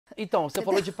Então, você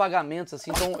falou de pagamentos,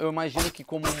 assim, então eu imagino que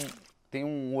tem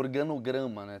um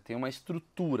organograma, né? Tem uma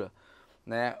estrutura,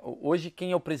 né? Hoje,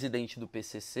 quem é o presidente do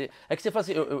PCC? É que você fala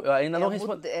assim, eu ainda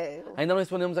não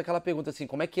respondemos aquela pergunta, assim,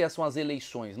 como é que são as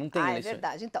eleições? Não tem eleições. É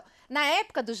verdade. Então, na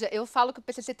época eu falo que o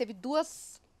PCC teve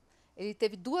duas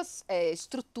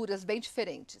estruturas bem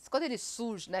diferentes. Quando ele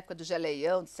surge, na época do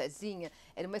Geleião, do Cezinha,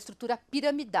 era uma estrutura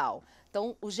piramidal.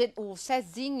 Então, o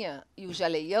Cezinha e o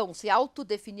Geleião se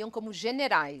autodefiniam como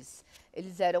generais.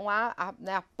 Eles eram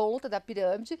né, a ponta da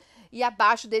pirâmide e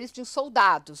abaixo deles tinham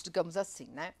soldados, digamos assim,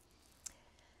 né?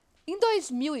 Em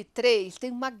 2003,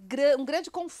 tem um grande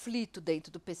conflito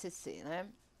dentro do PCC, né?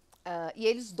 E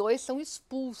eles dois são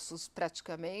expulsos,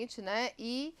 praticamente, né?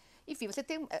 E, enfim,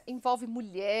 envolve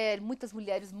muitas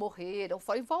mulheres morreram,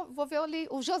 envolveu ali,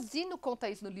 o Josino conta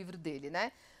isso no livro dele,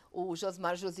 né? O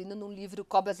Josmar Josino, no livro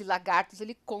Cobras e Lagartos,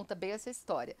 ele conta bem essa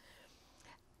história.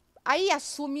 Aí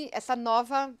assume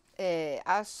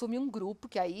um grupo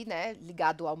que aí, né,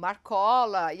 ligado ao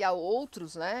Marcola e a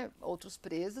outros, né, outros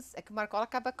presos. É que o Marcola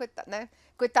acaba,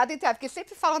 coitado entre porque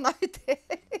sempre fala o nome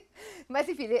dele. Mas,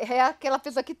 enfim, é aquela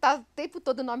pessoa que o tempo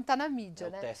todo o nome tá na mídia,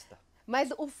 né? Testa. Mas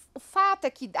o fato é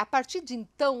que, a partir de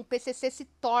então, o PCC se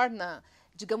torna,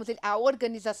 digamos, a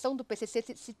organização do PCC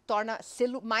se torna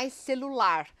mais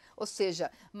celular, ou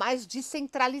seja, mais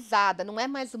descentralizada, não é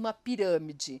mais uma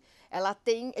pirâmide. Ela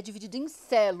é dividida em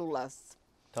células.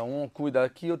 Então, um cuida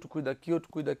aqui, outro cuida aqui, outro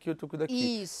cuida aqui, outro cuida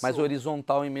aqui. Isso. Mais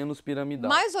horizontal e menos piramidal.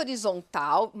 Mais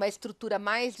horizontal, uma estrutura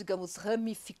mais, digamos,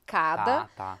 ramificada.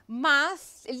 Tá.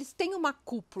 Mas eles têm uma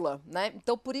cúpula, né?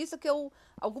 Então, por isso que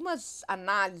algumas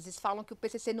análises falam que o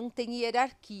PCC não tem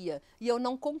hierarquia. E eu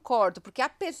não concordo, porque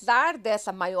apesar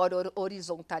dessa maior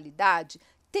horizontalidade,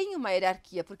 tem uma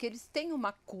hierarquia, porque eles têm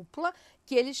uma cúpula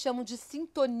que eles chamam de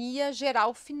sintonia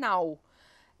geral final.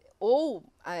 Ou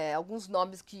alguns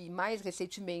nomes que mais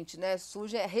recentemente, né,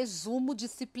 surgem é resumo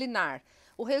disciplinar.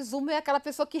 O resumo é aquela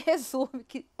pessoa que resume,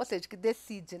 ou seja, que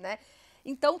decide, né?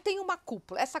 Então tem uma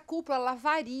cúpula. Essa cúpula ela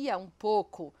varia um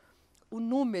pouco o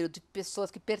número de pessoas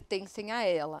que pertencem a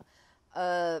ela.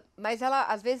 Mas ela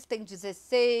às vezes tem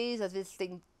 16, às vezes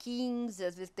tem 15,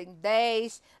 às vezes tem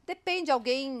 10. Depende,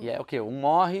 alguém... E é o quê? Um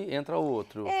morre, entra o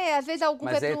outro. Às vezes algum...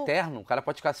 Mas é eterno? O cara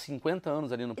pode ficar 50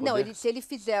 anos ali no poder? Não, se ele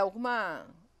fizer alguma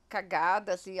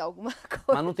cagada, assim, alguma coisa...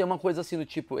 Mas não tem uma coisa assim do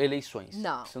tipo eleições?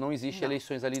 Não. Se não existe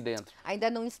eleições ali dentro. Ainda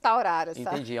não instauraram, sabe?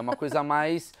 Entendi. É uma coisa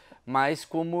mais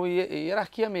como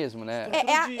hierarquia mesmo, né?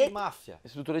 Estrutura de máfia.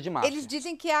 Estrutura de máfia. Eles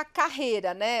dizem que é a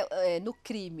carreira, né, no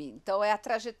crime. Então, é a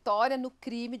trajetória no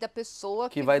crime da pessoa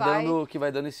que vai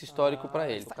dando esse histórico pra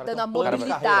ele. Dando a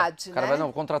mobilidade, né? O cara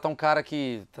vai contratar um cara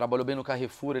que trabalhou bem no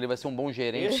Carrefour, ele vai ser um bom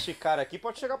gerente. Esse cara aqui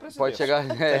pode chegar a presidente. Pode chegar...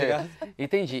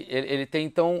 Entendi. Ele tem,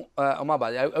 então, uma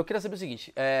base. Eu queria saber o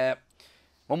seguinte,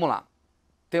 vamos lá.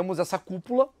 Temos essa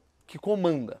cúpula que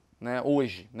comanda, né,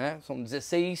 hoje, né? São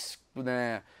 16,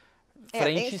 né,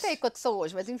 frentes... nem sei quantos são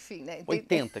hoje, mas enfim, né?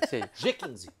 80, que seja.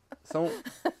 G15. São...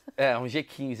 um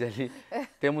G15 ali.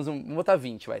 Temos vamos botar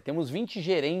 20, vai. Temos 20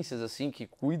 gerências, assim, que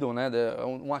cuidam, né?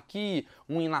 Um aqui,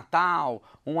 um em Natal,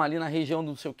 um ali na região do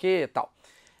não sei o que e tal.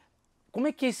 Como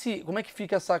é que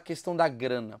fica essa questão da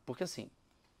grana? Porque, assim,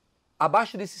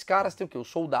 abaixo desses caras tem o quê? Os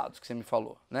soldados, que você me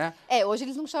falou, né? Hoje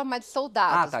eles não chamam mais de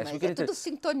soldados, tá, mas é tudo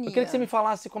sintonia. Eu queria que você me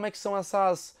falasse como é que são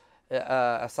essas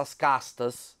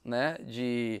castas, né,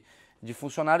 de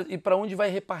funcionários e para onde vai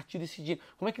repartir esse dinheiro.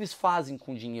 Como é que eles fazem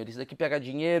com o dinheiro? Isso daqui pega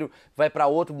dinheiro, vai para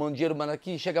outro, manda dinheiro, manda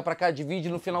aqui, chega para cá, divide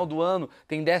no final do ano,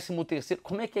 tem 13º.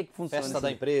 Como é que funciona? Festa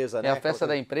da empresa, né? É a festa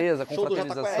da empresa, show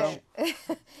confraternização.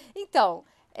 Então,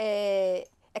 é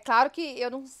claro que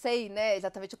eu não sei, né,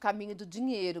 exatamente o caminho do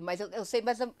dinheiro, mas eu sei,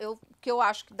 mas o que eu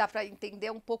acho que dá para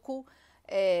entender um pouco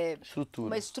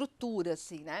uma estrutura,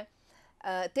 assim, né?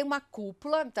 Tem uma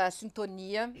cúpula da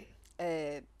sintonia,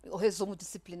 o resumo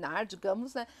disciplinar,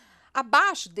 digamos, né?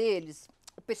 Abaixo deles,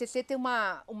 o PCC tem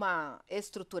uma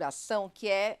estruturação que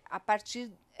é a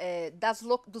partir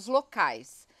dos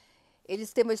locais.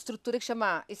 Eles têm uma estrutura que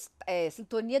chama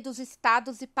Sintonia dos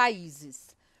Estados e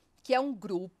Países, que é um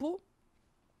grupo,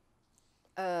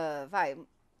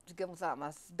 digamos,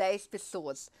 umas 10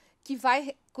 pessoas, que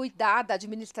vai cuidar da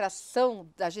administração,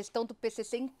 da gestão do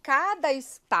PCC em cada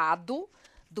estado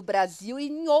do Brasil e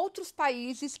em outros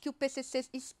países que o PCC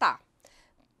está.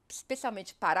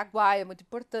 Especialmente Paraguai, é muito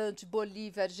importante,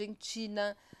 Bolívia,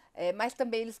 Argentina, mas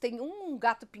também eles têm um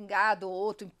gato pingado,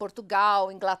 outro em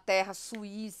Portugal, Inglaterra,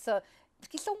 Suíça,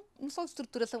 que não são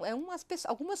estruturas, são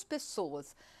algumas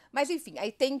pessoas. Mas, enfim,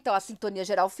 aí tem, então, a sintonia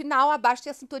geral final, abaixo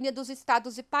tem a sintonia dos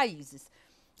estados e países.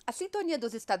 A sintonia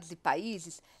dos estados e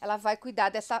países, ela vai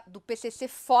cuidar do PCC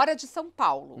fora de São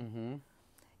Paulo. Uhum.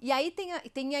 E aí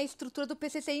tem a estrutura do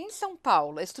PCC em São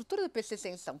Paulo. A estrutura do PCC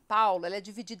em São Paulo, ela é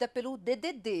dividida pelo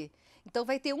DDD. Então,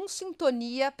 vai ter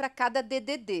sintonia para cada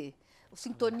DDD. O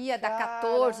sintonia da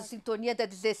 14, sintonia da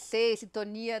 16,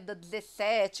 sintonia da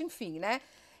 17, enfim, né?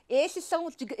 Esses são,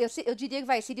 eu diria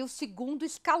que seria o segundo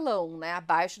escalão, né?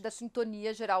 Abaixo da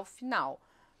sintonia geral final.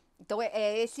 Então,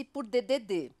 é esse por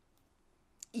DDD.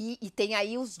 E tem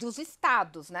aí os dos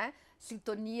estados, né?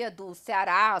 Sintonia do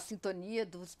Ceará, sintonia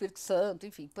do Espírito Santo,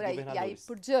 enfim, por aí, e aí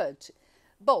por diante.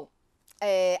 Bom,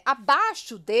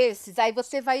 abaixo desses, aí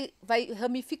você vai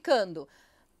ramificando.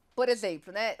 Por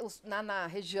exemplo, né, na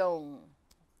região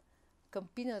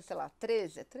Campinas, sei lá,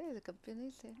 13, Campinas,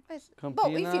 nem sei. Mas,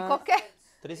 Campinas... Bom, enfim, qualquer...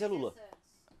 13 é Lula.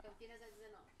 Campinas é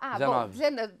 19. Ah, 19.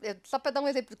 Bom, só para dar um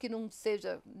exemplo que não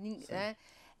seja... Né,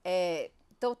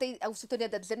 então, tem a sintonia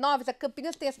da 19, a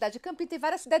Campinas tem a cidade de Campinas, tem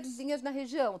várias cidadezinhas na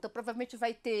região. Então, provavelmente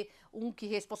vai ter um que é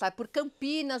responsável por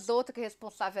Campinas, outro que é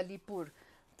responsável ali por,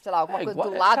 sei lá, alguma coisa do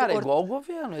lado. Cara, é igual ao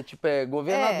governo,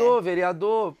 governador,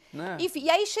 vereador, né? Enfim,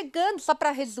 e aí chegando, só para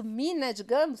resumir, né,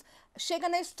 digamos, chega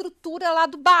na estrutura lá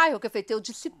do bairro, que é feito, tem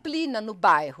disciplina no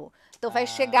bairro. Então, vai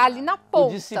chegar ali na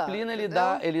ponta. O disciplina,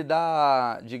 ele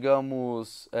dá,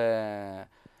 digamos...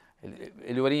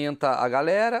 Ele orienta a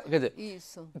galera, quer dizer,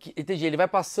 isso. Entendi, ele vai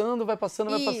passando.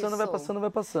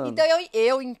 Então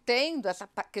eu entendo essa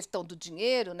questão do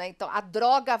dinheiro, né? Então a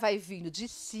droga vai vindo de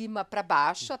cima para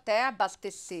baixo até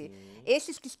abastecer.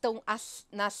 Esses que estão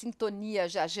na sintonia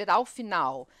já geral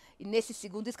final e nesse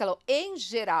segundo escalão, em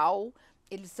geral,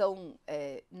 eles são,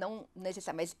 não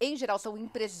necessariamente, mas em geral são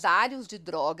empresários de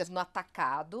drogas no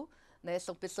atacado, né?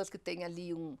 São pessoas que têm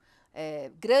ali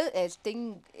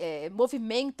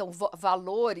movimentam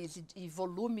valores e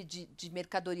volume de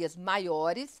mercadorias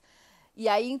maiores, e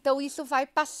aí então isso vai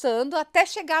passando até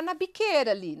chegar na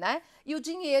biqueira ali, né? E o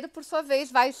dinheiro, por sua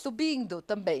vez, vai subindo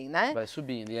também, né? Vai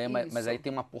subindo, e aí, mas aí tem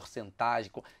uma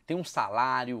porcentagem, tem um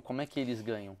salário, como é que eles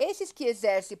ganham? Esses que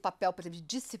exercem papel, por exemplo, de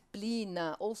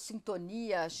disciplina ou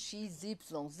sintonia X,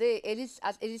 Y, Z,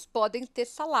 eles podem ter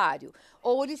salário,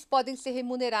 ou eles podem ser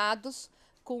remunerados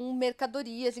com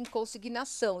mercadorias em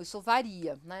consignação, isso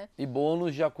varia, né? E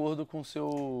bônus de acordo com o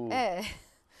seu...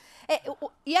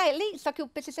 E além, só que o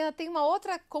PCC ainda tem uma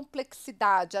outra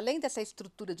complexidade, além dessa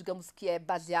estrutura, digamos, que é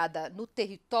baseada no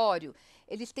território,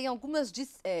 eles têm algumas, que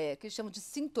eles chamam de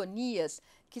sintonias,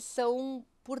 que são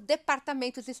por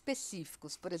departamentos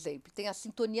específicos, por exemplo. Tem a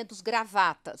sintonia dos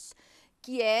gravatas,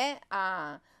 que é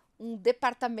um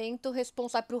departamento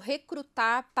responsável por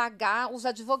recrutar, pagar os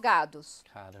advogados.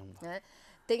 Caramba. Né?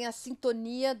 Tem a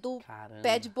sintonia do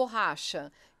pé de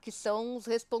borracha, que são os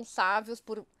responsáveis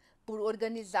por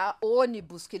organizar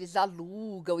ônibus que eles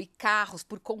alugam e carros,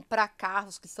 por comprar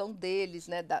carros que são deles,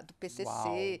 né, do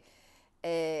PCC.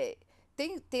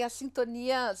 Tem as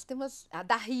sintonias, a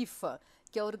da rifa,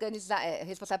 que é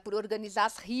responsável por organizar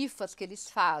as rifas que eles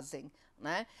fazem.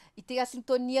 Né? E tem a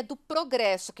sintonia do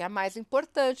progresso, que é a mais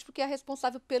importante, porque é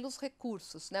responsável pelos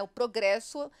recursos. Né? O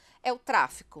progresso é o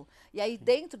tráfico. E aí,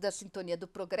 dentro da sintonia do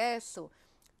progresso,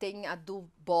 tem a do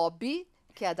Bob,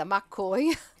 que é a da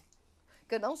maconha,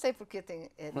 que eu não sei porque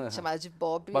tem chamada de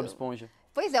Bob. Bob Esponja.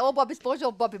 Pois é, ou Bob Esponja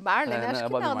ou Bob Marley, né? Acho que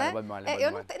Bob não, Marley, né? Bob Marley,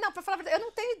 Eu não tenho, não, pra falar a verdade, eu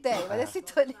não tenho ideia, mas é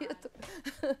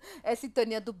a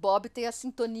sintonia do Bob, tem a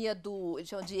sintonia do, eles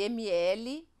chamam de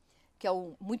ML, que é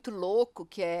o muito louco,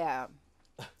 que é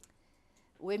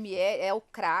o ML, é o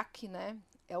crack, né?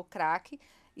 É o crack.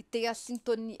 E tem a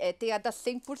sintonia, tem a da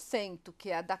 100%,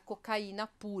 que é a da cocaína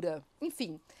pura.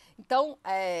 Enfim, então,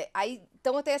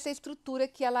 então tem essa estrutura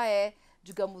que ela é,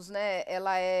 digamos, né,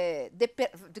 ela é,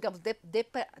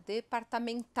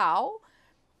 departamental,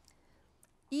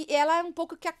 e ela é um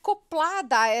pouco que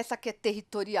acoplada a essa que é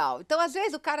territorial. Então, às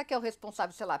vezes, o cara que é o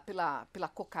responsável, sei lá, pela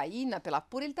cocaína, pela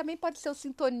pura, ele também pode ser o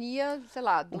sintonia, sei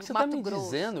lá, do Mato Grosso. O que você tá me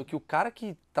dizendo é que o cara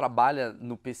que trabalha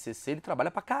no PCC, ele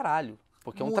trabalha pra caralho,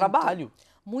 porque é um trabalho.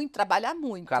 Trabalha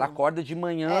muito. O cara acorda de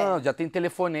manhã, já tem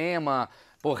telefonema,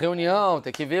 reunião,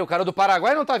 tem que ver. O cara do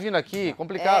Paraguai não tá vindo aqui,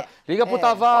 complicado. Liga pro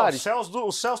Tavares.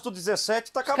 O Celso do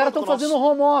 17 tá acabando. Os caras estão fazendo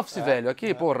home office, velho,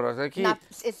 aqui, porra. Aqui.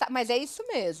 Mas é isso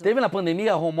mesmo. Teve na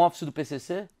pandemia home office do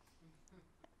PCC?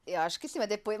 Eu acho que sim,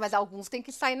 mas alguns têm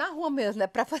que sair na rua mesmo, né?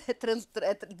 Pra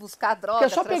buscar droga.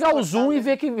 Porque é só pegar o Zoom e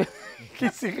ver que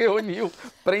se reuniu,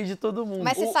 prende todo mundo.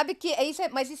 Mas você sabe que isso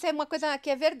é uma coisa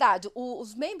que é verdade.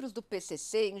 Os membros do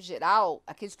PCC, em geral,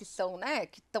 aqueles que são, né,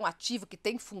 que estão ativos, que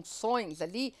têm funções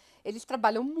ali, eles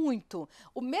trabalham muito.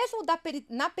 O mesmo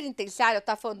na penitenciária, eu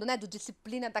estava falando, né, do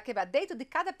disciplina da quebrada. Dentro de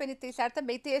cada penitenciária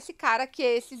também tem esse cara que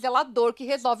é esse zelador que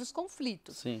resolve os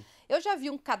conflitos. Sim. Eu já vi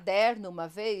um caderno uma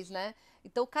vez, né?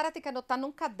 Então, o cara tem que anotar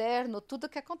num caderno tudo o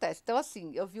que acontece. Então,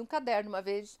 assim, eu vi um caderno uma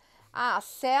vez, a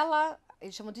cela,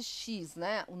 eles chamam de X,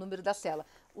 né? O número da cela.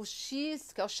 O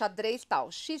X, que é o xadrez tal.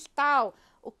 X tal,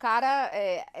 o cara,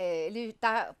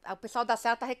 o pessoal da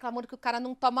cela tá reclamando que o cara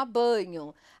não toma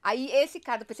banho. Aí, esse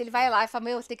cara do PC, ele vai lá e fala,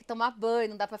 meu, você tem que tomar banho,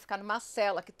 não dá pra ficar numa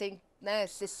cela que tem, né,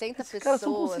 60 Esses pessoas. caras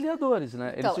são conciliadores,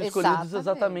 né? Então, Eles são escolhidos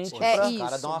exatamente Pô, É os isso.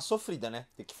 caras dão uma sofrida, né?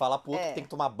 Tem que falar pro outro que tem que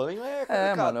tomar banho é complicado.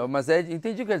 É, mano, mas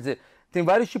entendi o que quer dizer. Tem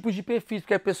vários tipos de perfis,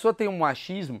 porque a pessoa tem um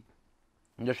achismo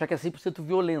de achar que é 100%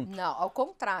 violento. Não, ao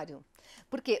contrário.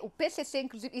 Porque o PCC,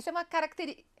 inclusive, isso é uma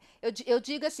característica. Eu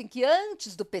digo assim, que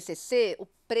antes do PCC, o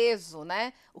preso,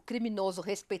 né, o criminoso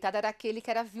respeitado era aquele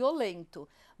que era violento.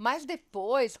 Mas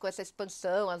depois, com essa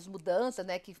expansão, as mudanças,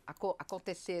 né, que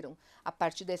aconteceram a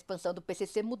partir da expansão do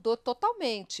PCC, mudou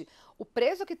totalmente. O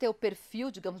preso que tem o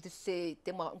perfil, digamos, de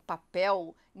ter um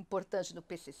papel importante no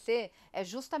PCC, é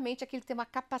justamente aquele que tem uma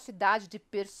capacidade de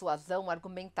persuasão,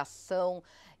 argumentação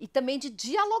e também de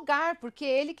dialogar, porque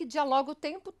é ele que dialoga o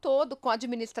tempo todo com a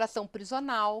administração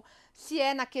prisional. Se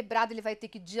é na quebrada, ele vai ter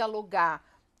que dialogar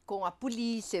com a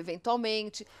polícia,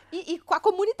 eventualmente, e com a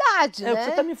comunidade, É, né? o que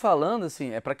você tá me falando,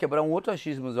 assim, é pra quebrar um outro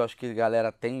achismo, eu acho que a galera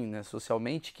tem, né,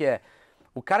 socialmente, que é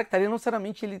o cara que tá ali, não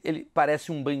necessariamente ele parece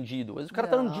um bandido, mas o cara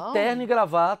tá andando de Não. terno e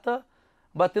gravata,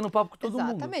 batendo papo com todo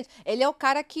mundo. Exatamente. Ele é o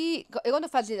cara que, quando eu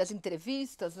fazia as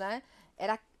entrevistas, né,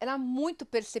 era muito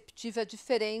perceptível a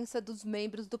diferença dos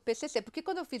membros do PCC. Porque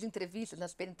quando eu fiz entrevistas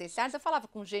nas penitenciárias, eu falava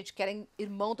com gente que era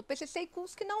irmão do PCC e com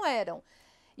os que não eram.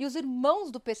 E os irmãos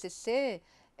do PCC,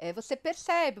 você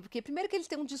percebe, porque primeiro que eles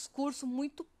têm um discurso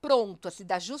muito pronto, assim,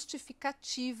 da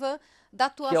justificativa da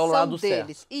atuação Que é o lado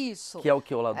deles. certo. Isso. Que é o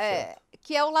que? O lado certo.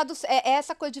 Que é o lado. É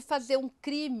essa coisa de fazer um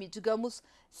crime, digamos,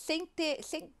 sem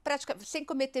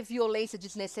cometer violência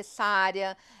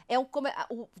desnecessária.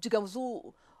 Digamos,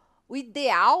 o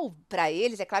ideal para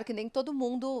eles, é claro que nem todo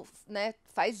mundo, né,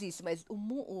 faz isso, mas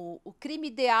o crime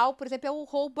ideal, por exemplo, é o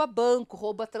roubo a banco,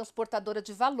 roubo a transportadora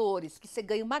de valores, que você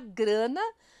ganha uma grana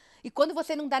e quando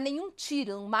você não dá nenhum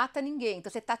tiro, não mata ninguém, então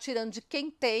você está tirando de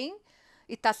quem tem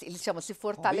e tá, eles chamam se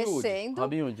fortalecendo.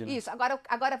 Robin Hood, né? Isso.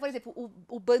 Agora, por exemplo,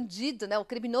 o bandido, né, o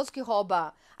criminoso que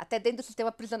rouba, até dentro do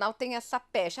sistema prisional tem essa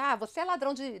pecha. Ah, você é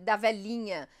ladrão da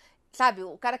velhinha. Sabe,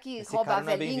 o cara que Esse rouba cara a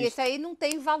não é bem velhinha, visto. esse aí não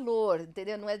tem valor,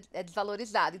 entendeu? Não é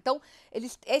desvalorizado. Então,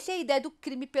 essa é a ideia do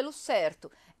crime pelo certo.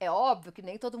 É óbvio que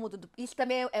nem todo mundo. Isso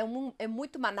também é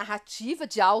muito uma narrativa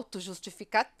de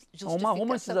justificação. Uma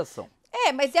romantização.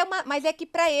 Mas é que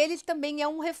para eles também é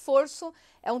um reforço,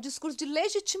 é um discurso de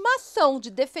legitimação, de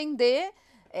defender,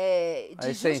 A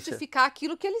de essência. justificar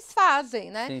aquilo que eles fazem,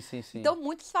 né? Sim, sim, sim. Então,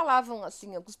 muitos falavam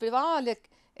assim, alguns privados, olha,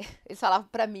 eles falavam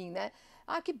para mim, né?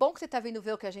 Ah, que bom que você está vindo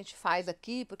ver o que a gente faz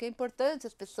aqui, porque é importante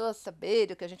as pessoas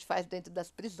saberem o que a gente faz dentro das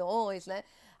prisões, né?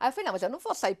 Aí eu falei, não, mas eu não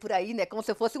vou sair por aí, né? Como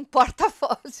se eu fosse um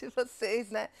porta-voz de vocês,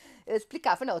 né? Eu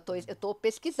explicava, falei, não, eu tô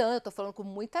pesquisando, eu tô falando com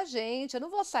muita gente, eu não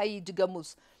vou sair,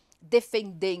 digamos,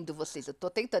 defendendo vocês, eu tô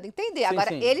tentando entender. Sim, Agora,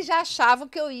 sim. eles já achavam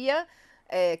que eu ia,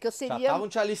 que eu Já seria... estavam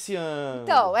te aliciando.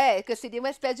 Então, que eu seria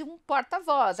uma espécie de um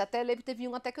porta-voz. Até lembro que teve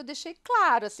um até que eu deixei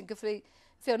claro, assim, que eu falei,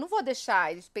 eu não vou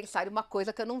deixar eles pensarem uma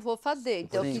coisa que eu não vou fazer.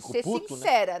 Então, eu Sim. quis ser Puto, né?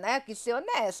 sincera, né? Eu quis ser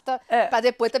honesta, É. pra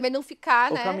depois também não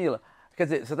ficar, Ô, né? Camila, quer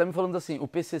dizer, você tá me falando assim, o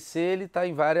PCC, ele tá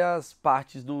em várias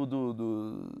partes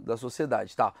da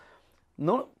sociedade, tá?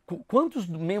 Quantos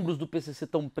membros do PCC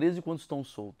estão presos e quantos estão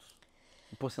soltos?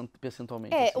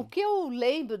 Percentualmente, assim. O que eu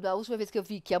lembro da última vez que eu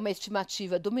vi, que é uma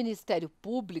estimativa do Ministério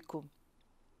Público,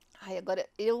 agora,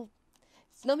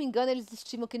 se não me engano, eles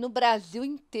estimam que no Brasil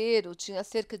inteiro tinha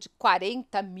cerca de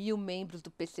 40 mil membros do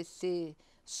PCC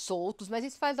soltos, mas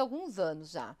isso faz alguns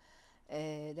anos já.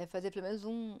 Deve fazer pelo menos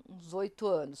uns 8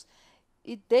 anos.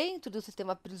 E dentro do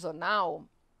sistema prisional,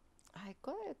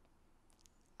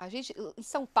 em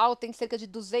São Paulo tem cerca de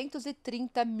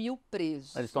 230 mil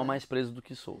presos. Eles estão né? mais presos do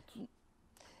que soltos.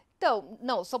 Então,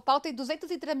 não, São Paulo tem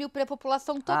 230 mil para a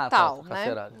população total, tá, né?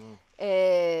 carcerário.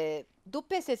 Do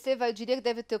PCC, eu diria que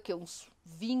deve ter o quê? Uns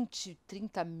 20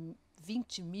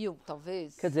 mil,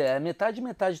 talvez? Quer dizer,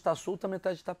 metade tá solta,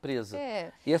 metade tá presa.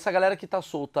 É. E essa galera que tá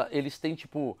solta, eles têm,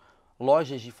 tipo,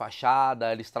 lojas de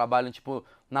fachada, eles trabalham, tipo,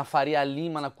 na Faria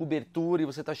Lima, na cobertura, e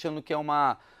você tá achando que é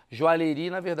uma joalheria, e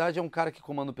na verdade é um cara que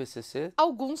comanda o PCC?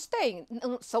 Alguns têm,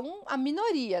 são a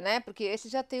minoria, né? Porque esse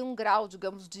já tem um grau,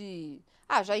 digamos,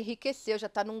 já enriqueceu, já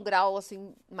está num grau,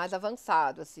 assim, mais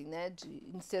avançado, assim, né? De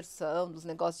inserção dos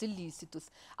negócios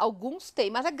ilícitos. Alguns têm,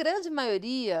 mas a grande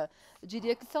maioria, eu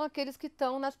diria que são aqueles que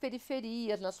estão nas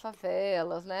periferias, nas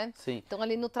favelas, né? Sim. Estão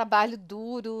ali no trabalho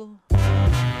duro.